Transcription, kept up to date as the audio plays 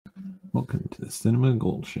Welcome to the Cinema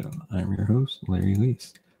Gold Show. I'm your host, Larry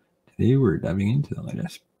Leese. Today we're diving into the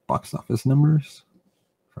latest box office numbers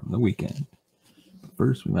from the weekend. But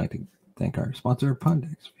first, we'd like to thank our sponsor,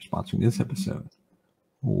 Poddex, for sponsoring this episode.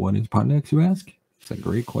 What is Poddex, you ask? It's a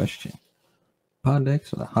great question. Poddex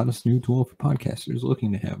is the hottest new tool for podcasters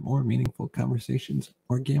looking to have more meaningful conversations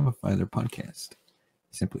or gamify their podcast.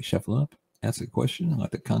 Simply shuffle up, ask a question, and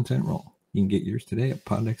let the content roll. You can get yours today at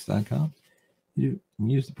poddex.com. You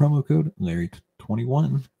use the promo code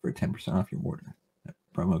Larry21 for 10% off your order. That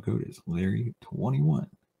promo code is Larry21.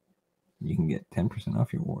 You can get 10%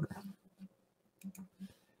 off your order.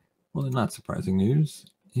 Well, the not surprising news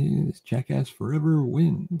is Jackass Forever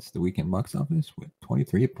wins the weekend box office with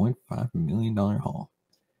 $23.5 million haul.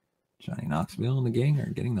 Johnny Knoxville and the gang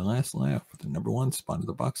are getting the last laugh with the number one spot of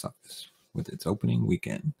the box office with its opening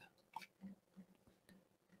weekend.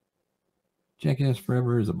 Jackass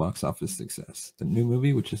Forever is a box office success. The new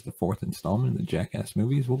movie, which is the fourth installment of the Jackass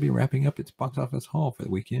movies, will be wrapping up its box office haul for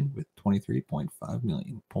the weekend with $23.5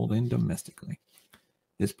 million pulled in domestically.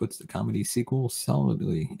 This puts the comedy sequel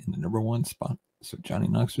solidly in the number one spot, so Johnny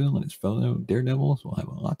Knoxville and his fellow daredevils will have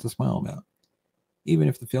a lot to smile about, even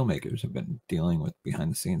if the filmmakers have been dealing with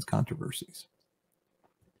behind-the-scenes controversies.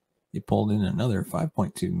 It pulled in another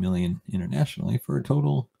 $5.2 million internationally for a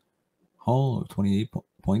total haul of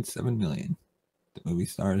 $28.7 million. The movie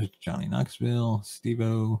stars Johnny Knoxville,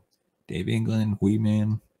 Steve-O, Dave England, Wee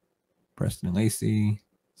Man, Preston Lacey,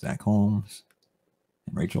 Zach Holmes,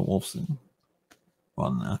 and Rachel Wolfson.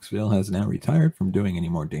 While Knoxville has now retired from doing any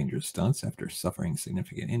more dangerous stunts after suffering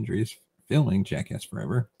significant injuries filming Jackass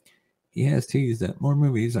Forever, he has teased that more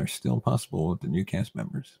movies are still possible with the new cast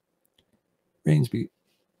members.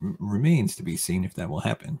 Remains to be seen if that will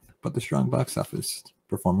happen, but the strong box office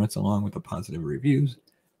performance along with the positive reviews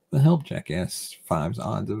will help Jackass 5's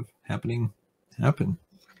odds of happen.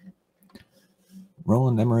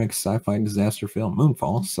 Roland Emmerich's sci-fi disaster film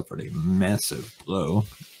Moonfall suffered a massive blow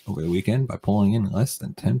over the weekend by pulling in less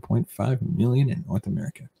than $10.5 million in North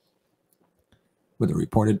America. With a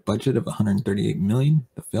reported budget of $138 million,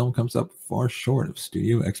 the film comes up far short of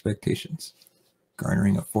studio expectations.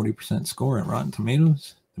 Garnering a 40% score on Rotten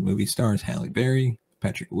Tomatoes, the movie stars Halle Berry,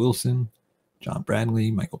 Patrick Wilson, John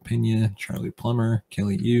Bradley, Michael Pena, Charlie Plummer,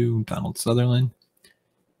 Kelly Yu, Donald Sutherland.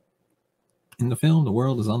 In the film, the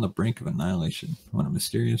world is on the brink of annihilation when a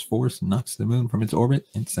mysterious force knocks the moon from its orbit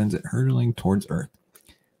and sends it hurtling towards Earth,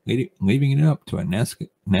 leaving it up to a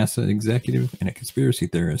NASA executive and a conspiracy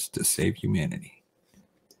theorist to save humanity.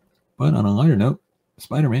 But on a lighter note,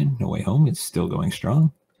 Spider-Man No Way Home is still going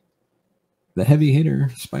strong. The heavy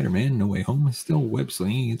hitter, Spider-Man No Way Home, is still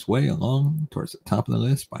web-slinging its way along towards the top of the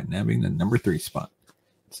list by nabbing the number 3 spot.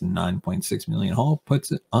 Its $9.6 million haul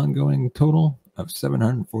puts it ongoing total of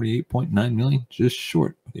 $748.9 million, just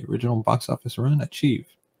short of the original box office run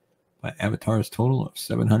achieved by Avatar's total of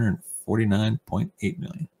 $749.8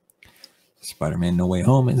 million. Spider-Man No Way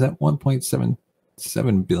Home is at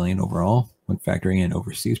 $1.77 billion overall when factoring in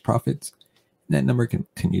overseas profits. That number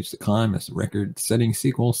continues to climb as the record-setting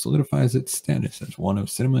sequel solidifies its status as one of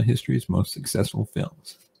cinema history's most successful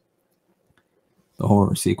films. The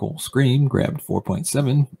horror sequel Scream grabbed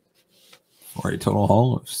 4.7 for a total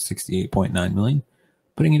haul of $68.9 million,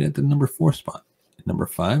 putting it at the number 4 spot. At number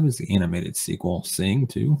 5 is the animated sequel Sing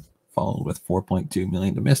 2, followed with $4.2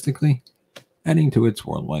 million domestically, adding to its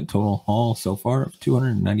worldwide total haul so far of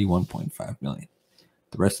 $291.5 million.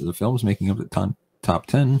 The rest of the films making up the top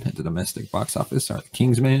 10 at the domestic box office are The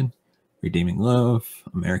Kingsman, Redeeming Love,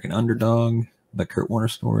 American Underdog, The Kurt Warner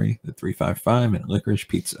Story, The 355, and Licorice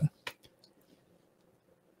Pizza.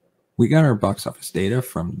 We got our box office data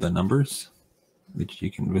from The Numbers, which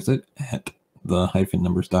you can visit at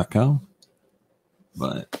the-numbers.com.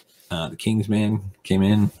 But The Kingsman came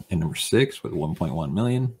in at number 6 with 1.1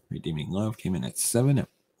 million. Redeeming Love came in at 7 at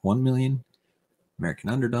 1 million.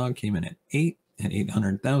 American Underdog came in at 8 at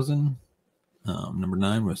 800,000. Number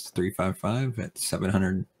 9 was 355 at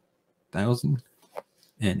 700,000.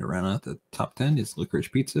 And to round out the top 10 is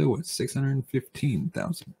Licorice Pizza with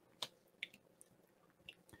 615,000.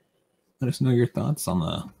 Let us know your thoughts on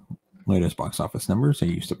the latest box office numbers. Are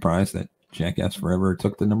you surprised that Jackass Forever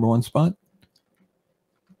took the number 1 spot?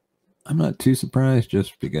 I'm not too surprised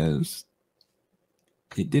just because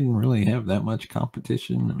it didn't really have that much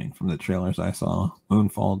competition. I mean, from the trailers I saw,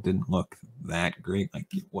 Moonfall didn't look that great. Like,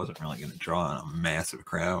 it wasn't really going to draw in a massive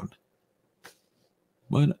crowd.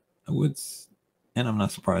 But I would, and I'm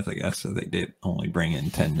not surprised, I guess, that they did only bring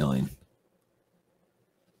in 10 million.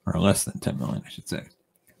 Or less than 10 million, I should say.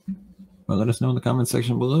 But let us know in the comment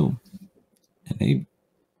section below. And hey,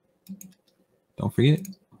 don't forget,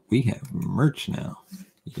 we have merch now.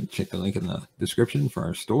 You can check the link in the description for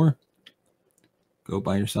our store. Go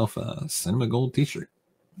buy yourself a Cinema Gold t-shirt.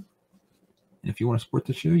 And if you want to support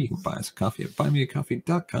the show, you can buy us a coffee at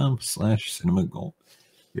buymeacoffee.com/cinemagold.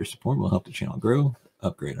 Your support will help the channel grow,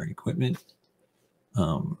 upgrade our equipment,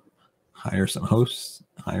 hire some hosts,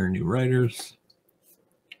 hire new writers,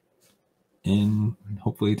 and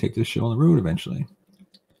hopefully take this show on the road eventually.